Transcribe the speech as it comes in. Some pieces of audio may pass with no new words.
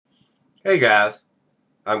Hey guys,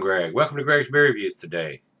 I'm Greg. Welcome to Gregsbeerreviews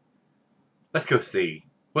today. Let's go see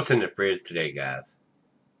what's in the fridge today, guys.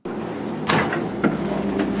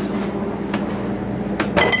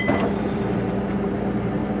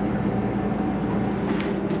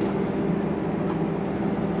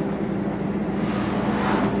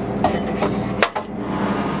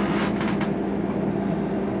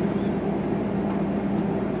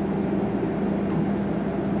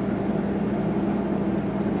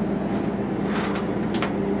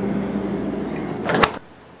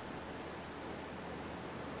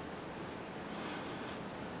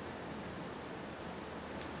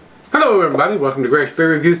 Hello everybody, welcome to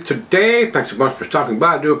Gregsbeerreviews today. Thanks so much for stopping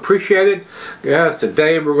by, I do appreciate it. Guys,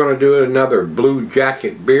 today we're going to do another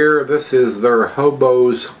Bluejacket beer. This is their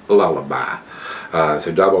Hobo's Lullaby. It's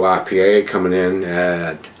a double IPA coming in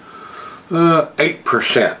at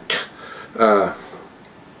 8%.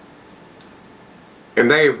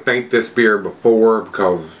 And they've made this beer before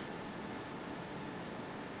because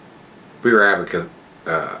Beer Advocate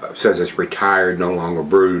says it's retired, no longer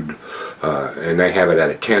brewed, and they have it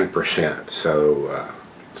at a 10%. So,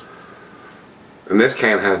 and this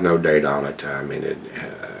can has no date on it. I mean,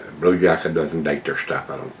 Bluejacket doesn't date their stuff,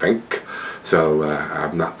 I don't think. So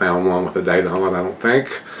I've not found one with a date on it, I don't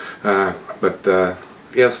think. But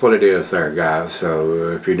yes, what it is there, guys. So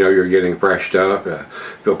if you know you're getting fresh stuff,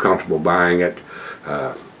 feel comfortable buying it.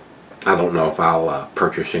 I don't know if I'll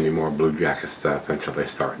purchase any more Bluejacket stuff until they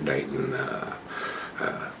start dating.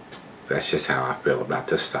 That's just how I feel about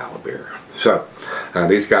this style of beer. So,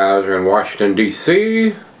 these guys are in Washington,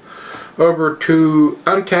 D.C. Over to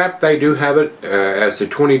Untapped, they do have it as the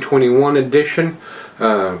 2021 edition,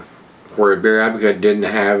 where Beer Advocate didn't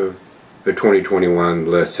have the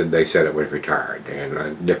 2021 listed. They said it was retired, and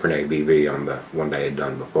a different ABV on the one they had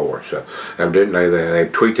done before. So evidently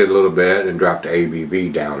they've tweaked it a little bit and dropped the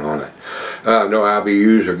ABV down on it. No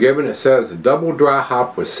IBUs are given. It says double dry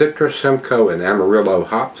hop with citrus, Simcoe, and Amarillo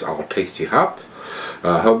hops, all tasty hops.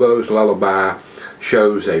 Hobo's Lullaby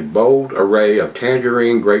shows a bold array of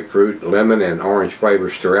tangerine, grapefruit, lemon, and orange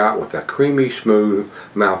flavors throughout, with a creamy, smooth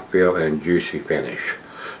mouthfeel and juicy finish.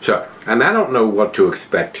 So, and I don't know what to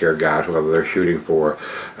expect here, guys, whether they're shooting for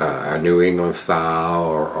a New England style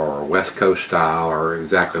or West Coast style, or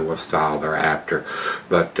exactly what style they're after.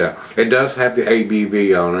 But it does have the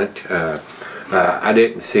ABV on it. I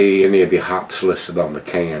didn't see any of the hops listed on the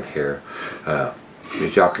can here.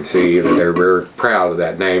 As y'all can see, they're very proud of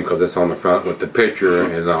that name because it's on the front with the picture,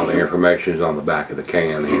 and all the information is on the back of the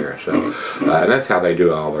can here. So, and that's how they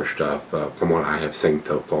do all their stuff, from what I have seen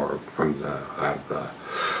so far from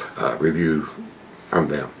review from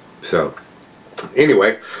them. So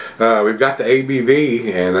anyway, we've got the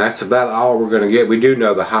ABV, and that's about all we're going to get. We do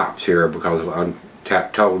know the hops here because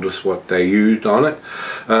Untapped told us what they used on it.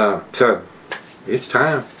 So it's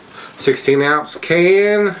time. 16-ounce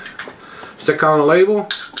can. Stick on the label.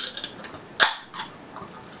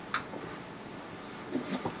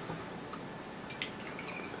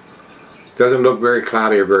 Doesn't look very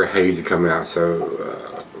cloudy or very hazy coming out,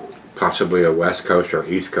 so possibly a West Coast or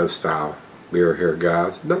East Coast style beer here,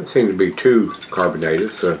 guys. Doesn't seem to be too carbonated,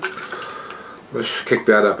 so let's kick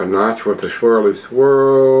that up a notch with the swirly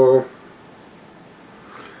swirl.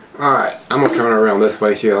 Alright, I'm going to turn it around this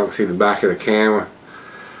way so y'all can see the back of the can.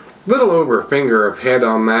 Little over a finger of head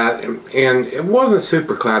on that, and it wasn't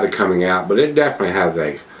super cloudy coming out, but it definitely has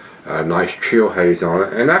a nice chill haze on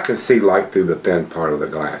it, and I can see light through the thin part of the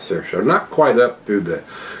glass there, so not quite up through the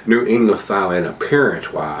New England style in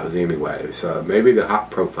appearance wise anyway. So maybe the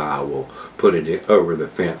hop profile will put it over the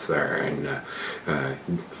fence there and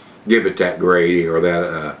give it that grading or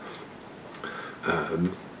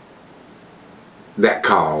that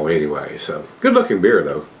call anyway. So good looking beer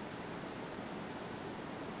though.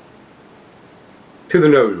 To the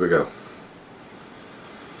nose we go.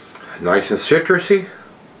 Nice and citrusy.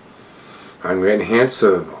 I'm getting hints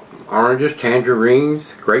of oranges,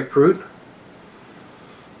 tangerines, grapefruit.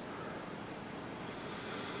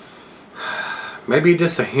 Maybe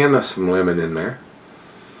just a hint of some lemon in there.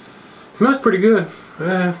 Smells pretty good.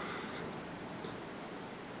 But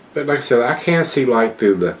like I said, I can't see light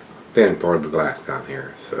through the thin part of the glass down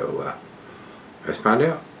here. So let's find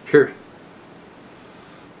out. Cheers.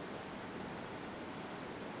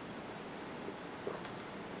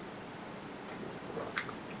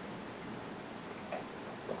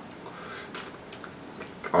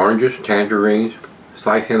 Oranges, tangerines,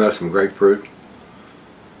 slight hint of some grapefruit,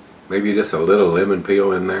 maybe just a little lemon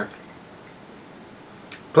peel in there.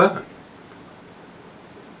 Pleasant.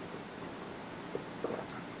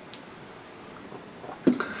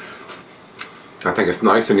 I think it's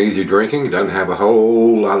nice and easy drinking. It doesn't have a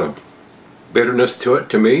whole lot of bitterness to it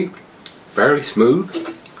to me. Fairly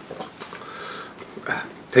smooth.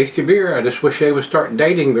 Tasty beer. I just wish they would start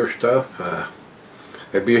dating their stuff.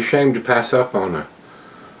 It'd be a shame to pass up on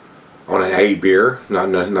an A beer, not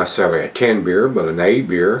necessarily a 10 beer, but an A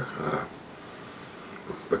beer,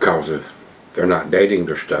 because they're not dating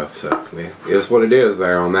their stuff. So yeah, it is what it is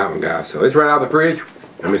there on that one, guys. So let's right out of the fridge.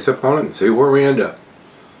 Let me sip on it and see where we end up.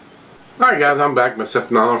 Alright guys, I'm back. Been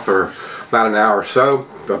sipping on it for about an hour or so.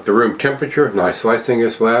 Up to room temperature. Nice slicing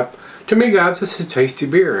is left. To me, guys, this is tasty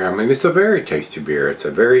beer. I mean, it's a very tasty beer. It's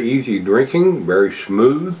a very easy drinking, very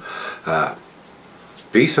smooth,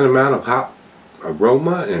 decent amount of hop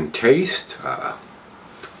aroma and taste. The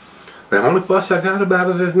only fuss I got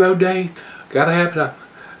about it is no date. Gotta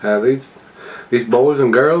have it. These boys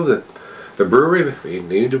and girls at the brewery, they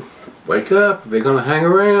need to wake up. If they're gonna hang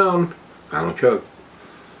around. Final chug.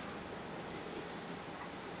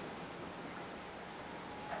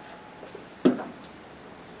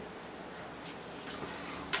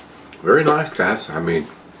 Very nice, guys. I mean,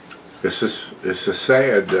 this is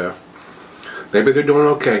sad. Maybe they're doing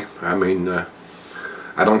okay. I mean,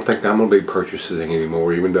 I don't think I'm gonna be purchasing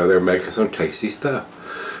anymore, even though they're making some tasty stuff.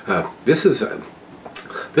 This is an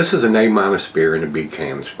A- beer in a big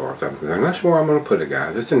can as far as I'm concerned. That's where I'm gonna put it,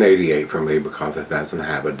 guys. It's an 88 for me because it doesn't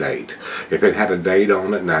have a date. If it had a date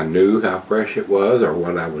on it and I knew how fresh it was or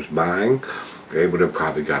what I was buying, they would have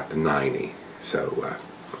probably got the 90. So.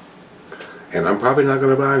 And I'm probably not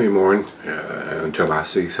going to buy any more until I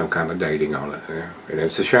see some kind of dating on it. And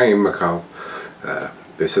it's a shame because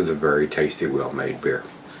this is a very tasty, well-made beer.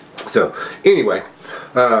 So, anyway,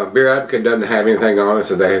 Beer Advocate doesn't have anything on it,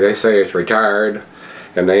 so they say it's retired,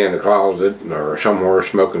 and they in the closet or somewhere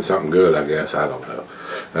smoking something good, I guess. I don't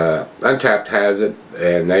know. Untapped has it,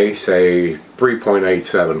 and they say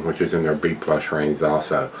 3.87, which is in their B+ range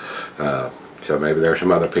also. So maybe there's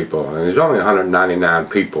some other people, and there's only 199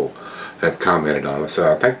 people that commented on it,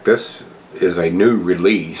 so I think this is a new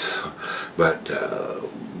release, but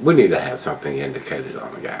we need to have something indicated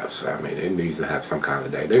on it, guys. I mean, it needs to have some kind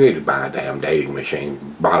of date. They need to buy a damn dating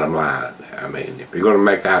machine, bottom line. I mean, if you're going to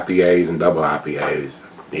make IPAs and double IPAs,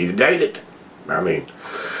 you need to date it. I mean,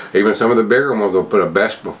 even some of the bigger ones will put a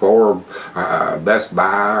best before, best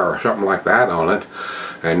by, or something like that on it,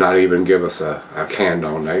 and not even give us a canned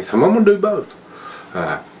on date. Some of them will do both.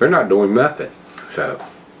 They're not doing nothing, so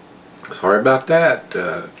sorry about that.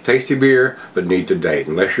 Tasty beer, but need to date.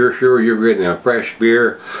 Unless you're sure you're getting a fresh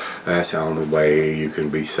beer, that's the only way you can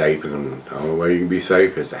be safe. And the only way you can be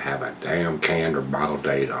safe is to have a damn canned or bottle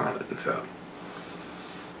date on it. So,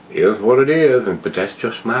 it is what it is, but that's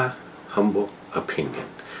just my humble opinion.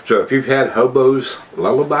 So if you've had Hobo's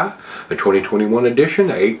Lullaby, the 2021 edition,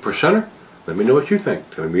 the 8%er, let me know what you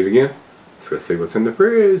think. Till we meet again, let's go see what's in the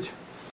fridge.